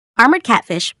Armored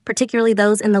catfish, particularly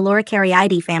those in the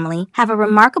Loricariidae family, have a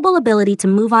remarkable ability to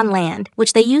move on land,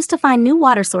 which they use to find new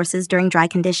water sources during dry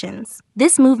conditions.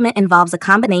 This movement involves a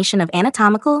combination of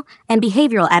anatomical and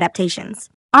behavioral adaptations.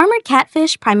 Armored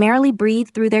catfish primarily breathe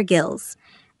through their gills,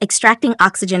 extracting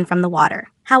oxygen from the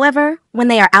water. However, when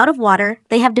they are out of water,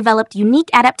 they have developed unique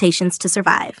adaptations to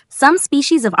survive. Some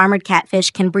species of armored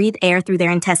catfish can breathe air through their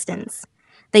intestines.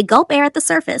 They gulp air at the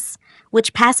surface,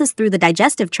 which passes through the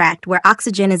digestive tract where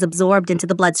oxygen is absorbed into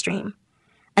the bloodstream.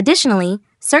 Additionally,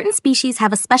 certain species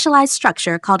have a specialized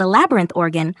structure called a labyrinth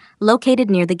organ located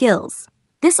near the gills.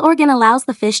 This organ allows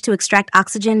the fish to extract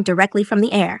oxygen directly from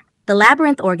the air. The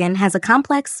labyrinth organ has a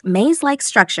complex, maze-like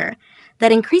structure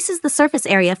that increases the surface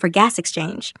area for gas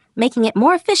exchange, making it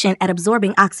more efficient at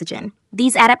absorbing oxygen.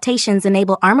 These adaptations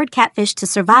enable armored catfish to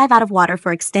survive out of water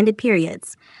for extended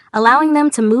periods, allowing them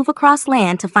to move across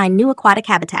land to find new aquatic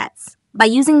habitats. By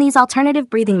using these alternative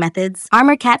breathing methods,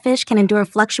 armored catfish can endure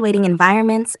fluctuating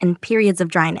environments and periods of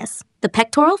dryness. The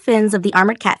pectoral fins of the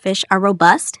armored catfish are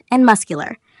robust and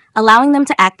muscular, allowing them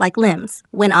to act like limbs.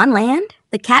 When on land,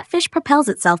 the catfish propels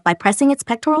itself by pressing its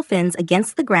pectoral fins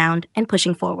against the ground and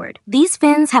pushing forward. These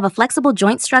fins have a flexible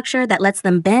joint structure that lets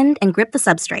them bend and grip the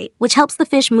substrate, which helps the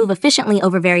fish move efficiently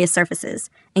over various surfaces,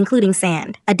 including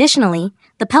sand. Additionally,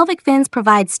 the pelvic fins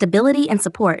provide stability and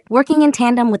support, working in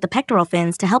tandem with the pectoral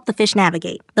fins to help the fish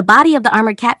navigate. The body of the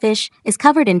armored catfish is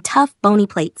covered in tough, bony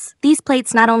plates. These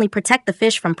plates not only protect the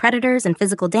fish from predators and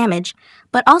physical damage,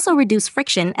 but also reduce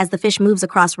friction as the fish moves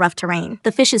across rough terrain.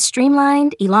 The fish's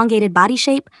streamlined, elongated body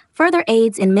shape further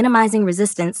aids in minimizing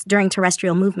resistance during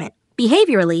terrestrial movement.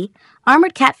 Behaviorally,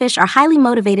 armored catfish are highly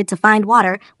motivated to find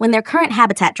water when their current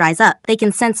habitat dries up. They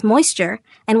can sense moisture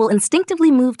and will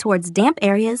instinctively move towards damp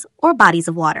areas or bodies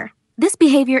of water. This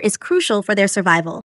behavior is crucial for their survival,